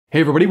Hey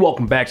everybody,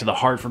 welcome back to the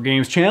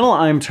Hard4Games channel.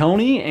 I'm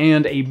Tony,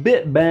 and a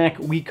bit back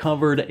we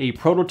covered a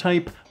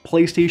prototype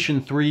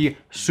PlayStation 3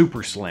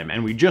 Super Slim,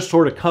 and we just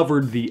sort of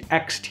covered the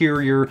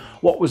exterior,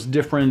 what was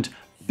different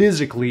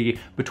physically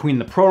between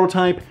the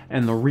prototype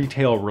and the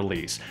retail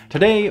release.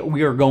 Today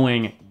we are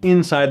going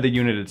inside the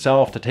unit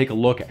itself to take a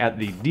look at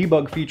the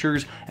debug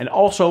features, and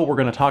also we're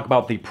going to talk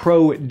about the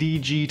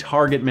ProDG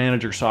Target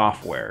Manager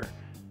software.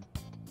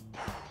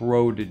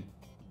 ProDG.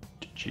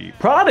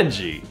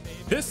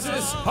 This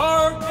is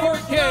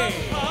Hard4Games.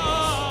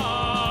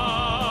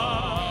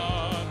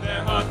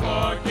 They're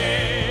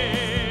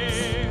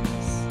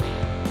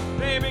Hard4Games.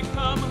 They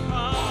become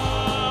hard.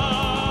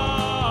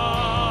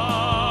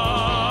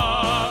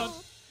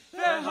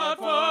 They're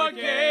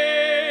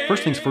Hard4Games.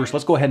 First things first,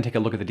 let's go ahead and take a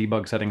look at the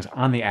debug settings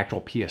on the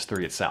actual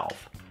PS3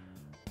 itself.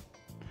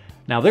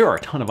 Now there are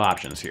a ton of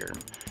options here.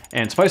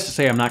 And suffice to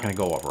say, I'm not going to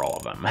go over all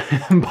of them,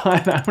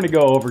 but I'm going to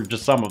go over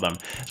just some of them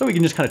so we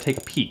can just kind of take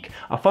a peek,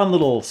 a fun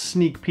little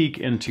sneak peek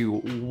into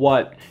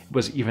what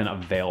was even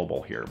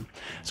available here.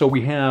 So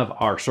we have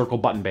our circle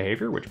button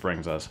behavior, which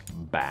brings us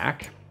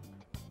back,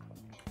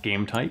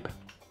 game type,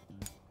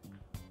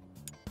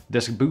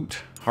 disk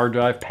boot, hard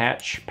drive,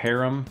 patch,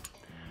 param.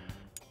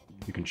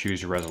 You can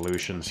choose your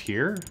resolutions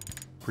here,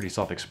 pretty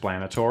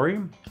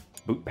self-explanatory.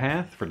 Boot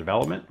path for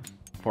development,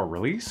 for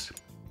release.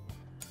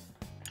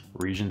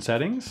 Region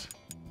settings,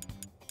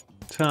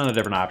 ton of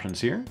different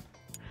options here.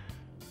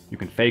 You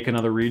can fake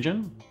another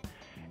region.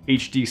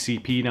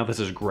 HDCP, now this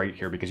is great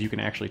here because you can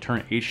actually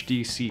turn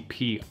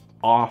HDCP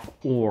off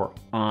or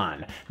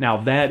on. Now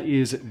that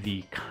is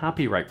the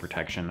copyright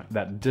protection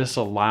that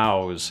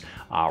disallows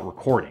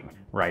recording,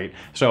 right?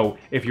 So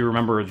if you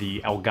remember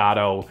the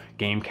Elgato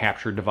game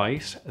capture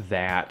device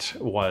that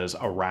was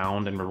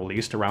around and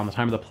released around the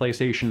time of the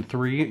PlayStation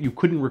 3, you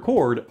couldn't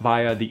record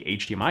via the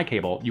HDMI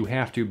cable. You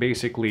have to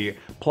basically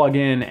plug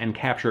in and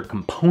capture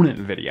component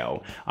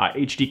video,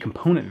 HD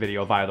component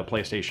video via the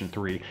PlayStation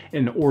 3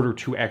 in order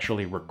to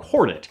actually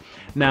record it.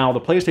 Now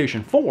the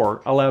PlayStation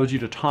 4 allows you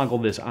to toggle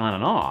this on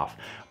and off,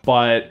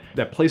 but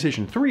the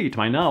PlayStation 3, to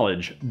my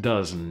knowledge,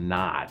 does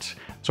not.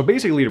 So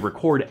basically to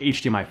record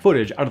HDMI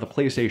footage out of the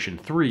PlayStation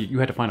 3, you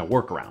had to find a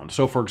workaround.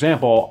 So for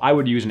example, I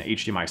would use an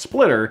HDMI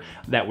splitter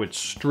that would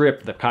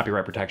strip the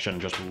copyright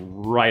protection just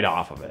right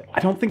off of it.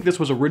 I don't think this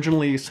was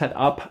originally set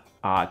up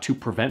to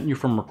prevent you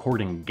from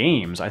recording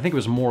games. I think it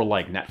was more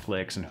like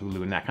Netflix and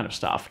Hulu and that kind of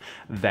stuff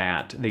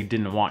that they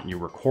didn't want you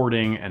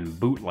recording and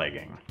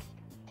bootlegging.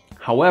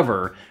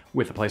 However,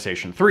 with the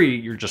PlayStation 3,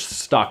 you're just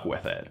stuck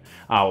with it,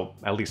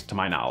 at least to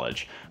my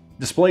knowledge.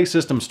 Display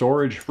system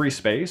storage, free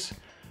space,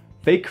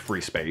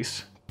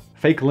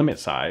 fake limit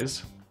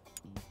size,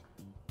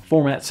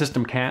 format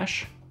system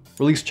cache,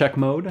 release check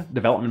mode,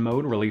 development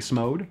mode, release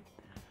mode.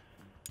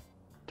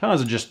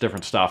 Tons of just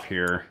different stuff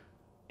here.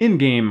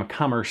 In-game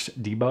commerce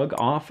debug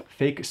off,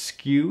 fake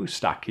SKU,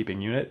 stock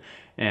keeping unit,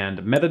 and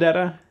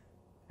metadata,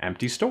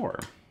 empty store.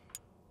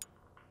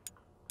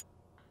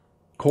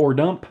 Core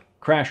dump,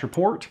 crash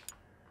report,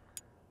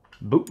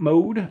 boot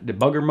mode,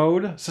 debugger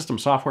mode, system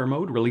software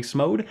mode, release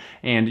mode,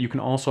 and you can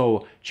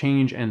also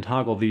change and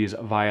toggle these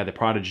via the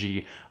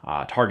ProDG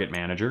Target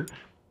Manager.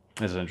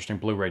 This is interesting.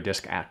 Blu-ray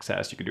disc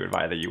access, you can do it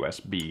via the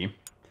USB.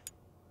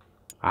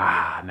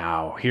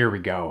 Now here we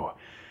go.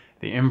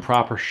 The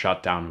improper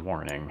shutdown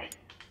warning.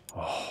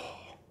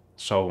 Oh,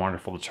 so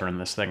wonderful to turn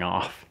this thing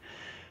off.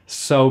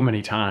 So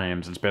many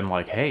times it's been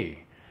like,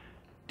 hey,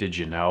 did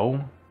you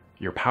know?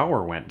 Your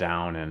power went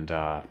down and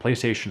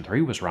PlayStation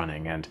 3 was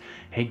running, and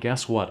hey,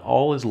 guess what?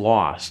 All is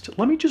lost.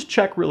 Let me just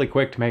check really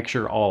quick to make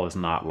sure all is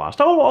not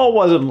lost. Oh, all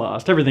wasn't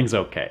lost. Everything's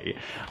okay.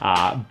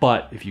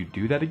 But if you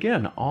do that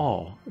again,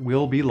 all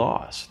will be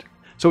lost.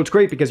 So it's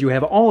great because you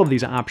have all of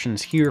these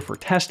options here for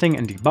testing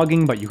and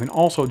debugging, but you can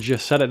also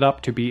just set it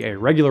up to be a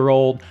regular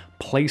old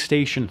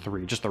PlayStation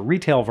 3, just the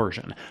retail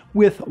version,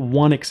 with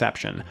one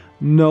exception: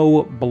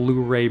 no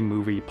Blu-ray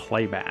movie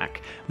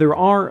playback. There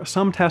are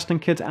some testing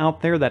kits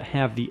out there that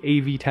have the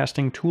AV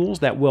testing tools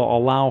that will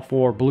allow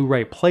for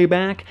Blu-ray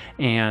playback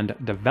and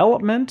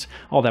development.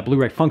 All that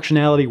Blu-ray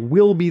functionality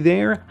will be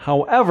there.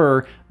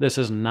 However, this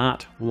is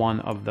not one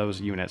of those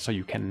units, so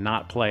you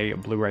cannot play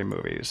Blu-ray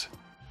movies.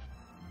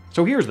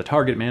 So here's the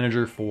Target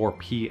Manager for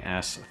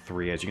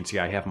PS3. As you can see,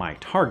 I have my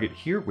Target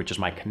here, which is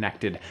my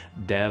connected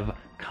dev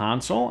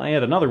console. I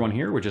had another one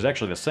here, which is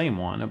actually the same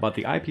one, but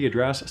the IP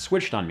address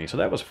switched on me, so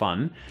that was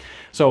fun.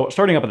 So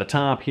starting up at the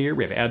top here,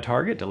 we have Add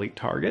Target, Delete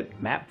Target,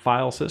 Map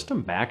File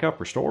System, Backup,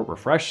 Restore,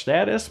 Refresh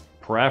Status,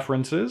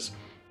 Preferences.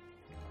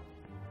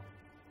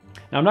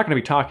 Now, I'm not going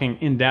to be talking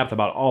in depth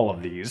about all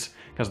of these,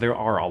 because there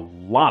are a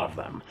lot of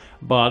them,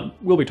 but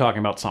we'll be talking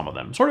about some of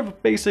them. Sort of a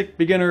basic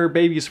beginner,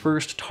 baby's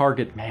first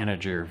Target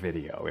Manager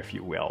video, if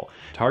you will.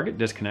 Target,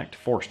 disconnect,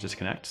 force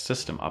disconnect,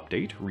 system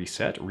update,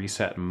 reset,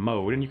 reset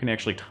mode, and you can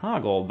actually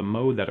toggle the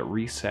mode that it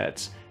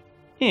resets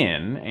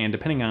in, and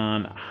depending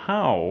on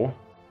how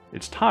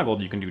it's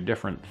toggled, you can do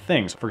different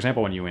things. For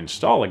example, when you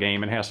install a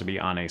game, it has to be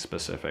on a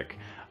specific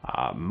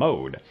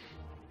mode.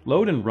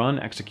 Load and run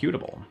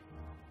executable.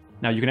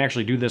 Now you can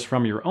actually do this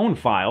from your own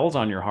files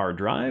on your hard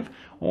drive,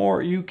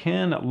 or you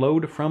can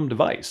load from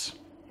device.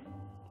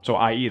 So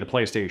i.e. the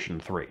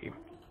PlayStation 3.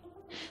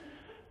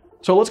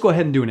 So let's go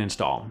ahead and do an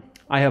install.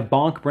 I have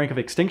Bonk Brink of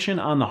Extinction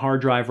on the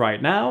hard drive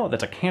right now.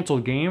 That's a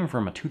canceled game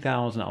from a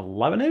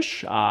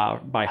 2011-ish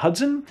by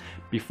Hudson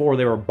before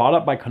they were bought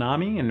up by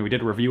Konami, and we did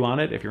a review on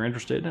it if you're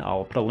interested.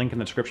 I'll put a link in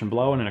the description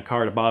below and in a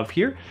card above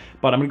here.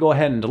 But I'm going to go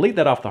ahead and delete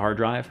that off the hard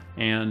drive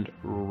and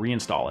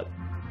reinstall it.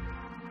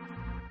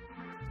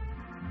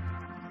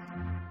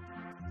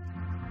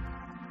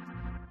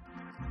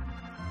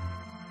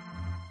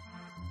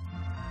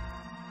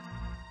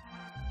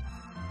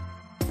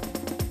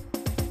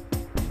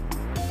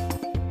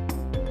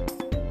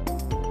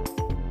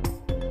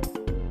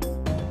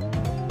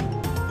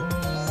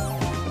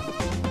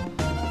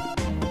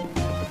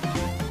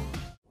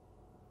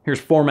 Here's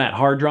format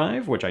hard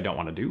drive, which I don't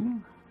want to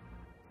do.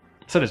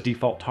 Set as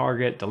default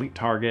target, delete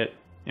target,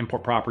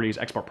 import properties,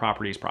 export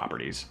properties,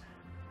 properties.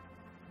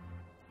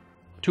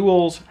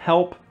 Tools,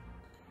 help.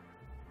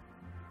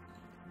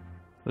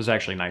 This is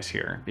actually nice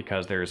here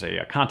because there's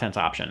a contents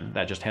option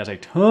that just has a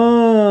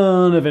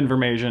ton of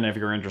information if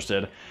you're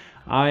interested.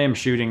 I am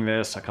shooting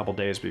this a couple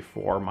days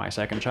before my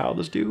second child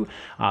is due,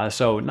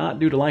 so not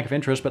due to lack of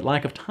interest, but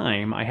lack of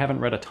time. I haven't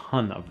read a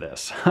ton of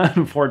this,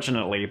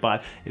 unfortunately,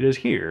 but it is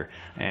here,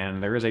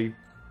 and there is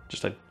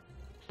just a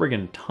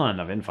friggin' ton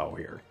of info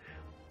here.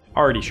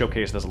 Already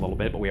showcased this a little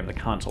bit, but we have the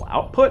console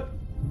output.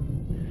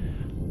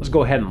 Let's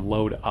go ahead and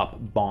load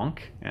up Bonk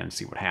and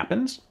see what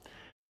happens.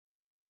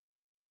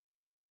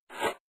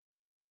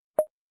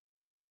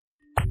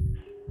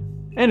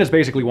 And it's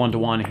basically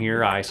one-to-one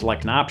here. I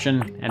select an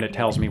option, and it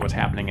tells me what's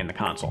happening in the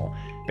console.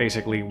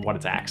 Basically, what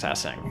it's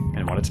accessing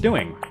and what it's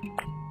doing.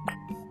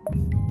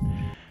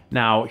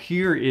 Now,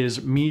 here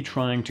is me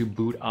trying to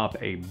boot up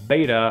a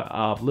beta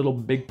of Little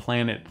Big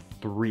Planet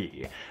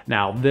 3.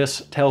 Now,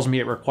 this tells me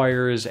it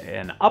requires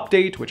an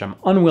update, which I'm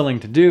unwilling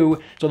to do,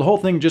 so the whole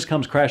thing just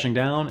comes crashing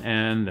down,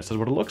 and this is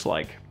what it looks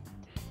like.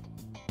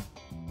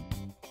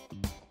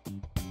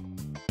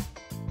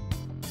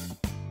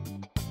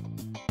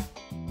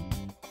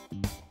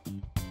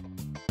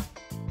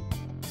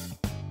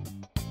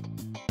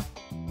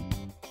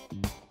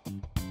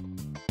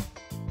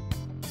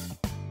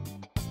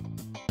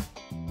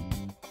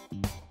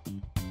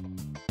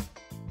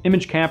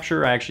 Image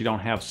capture, I actually don't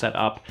have set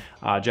up.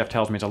 Jeff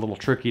tells me it's a little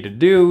tricky to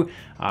do.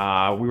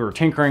 We were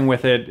tinkering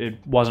with it.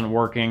 It wasn't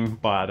working,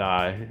 but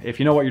if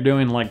you know what you're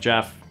doing like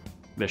Jeff,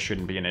 this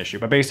shouldn't be an issue.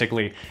 But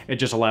basically, it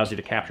just allows you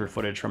to capture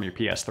footage from your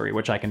PS3,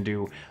 which I can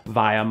do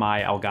via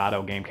my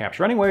Elgato game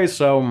capture anyways,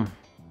 so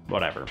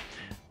whatever.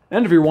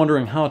 And if you're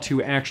wondering how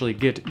to actually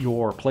get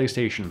your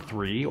PlayStation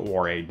 3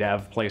 or a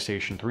dev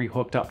PlayStation 3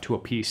 hooked up to a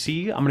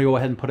PC, I'm going to go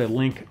ahead and put a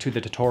link to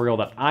the tutorial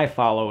that I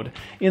followed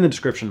in the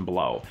description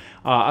below.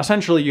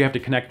 Essentially, you have to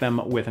connect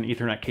them with an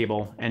Ethernet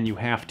cable, and you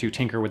have to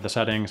tinker with the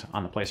settings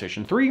on the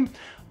PlayStation 3,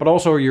 but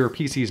also your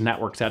PC's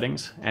network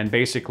settings, and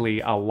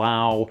basically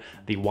allow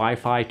the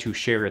Wi-Fi to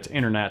share its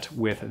internet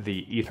with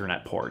the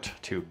Ethernet port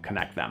to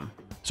connect them.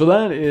 So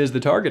that is the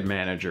Target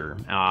Manager.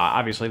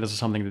 Obviously, this is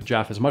something that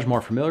Jeff is much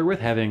more familiar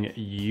with, having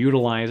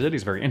utilized it.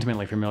 He's very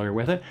intimately familiar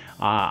with it.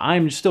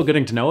 I'm still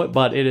getting to know it,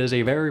 but it is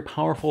a very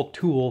powerful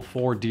tool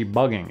for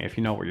debugging if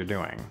you know what you're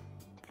doing,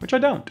 which I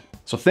don't.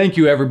 So thank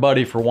you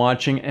everybody for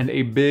watching, and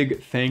a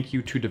big thank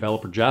you to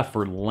developer Jeff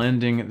for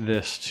lending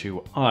this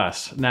to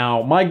us.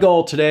 Now, my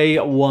goal today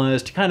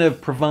was to kind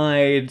of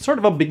provide sort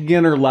of a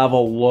beginner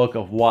level look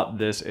of what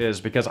this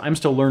is, because I'm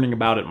still learning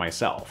about it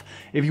myself.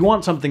 If you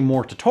want something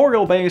more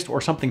tutorial based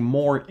or something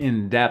more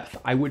in depth,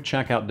 I would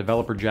check out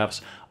developer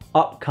Jeff's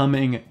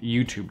upcoming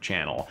YouTube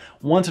channel.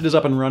 Once it is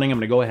up and running, I'm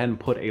going to go ahead and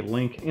put a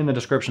link in the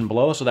description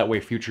below so that way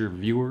future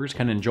viewers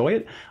can enjoy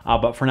it.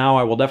 But for now,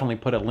 I will definitely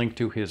put a link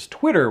to his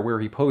Twitter where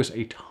he posts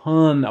a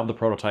ton of the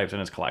prototypes in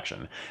his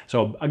collection.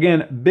 So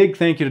again, big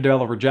thank you to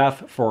developer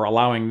Jeff for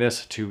allowing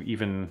this to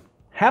even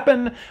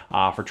happen,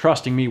 for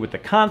trusting me with the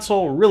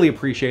console. Really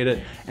appreciate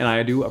it, and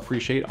I do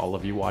appreciate all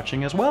of you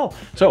watching as well.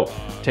 So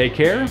take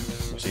care. We'll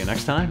see you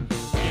next time.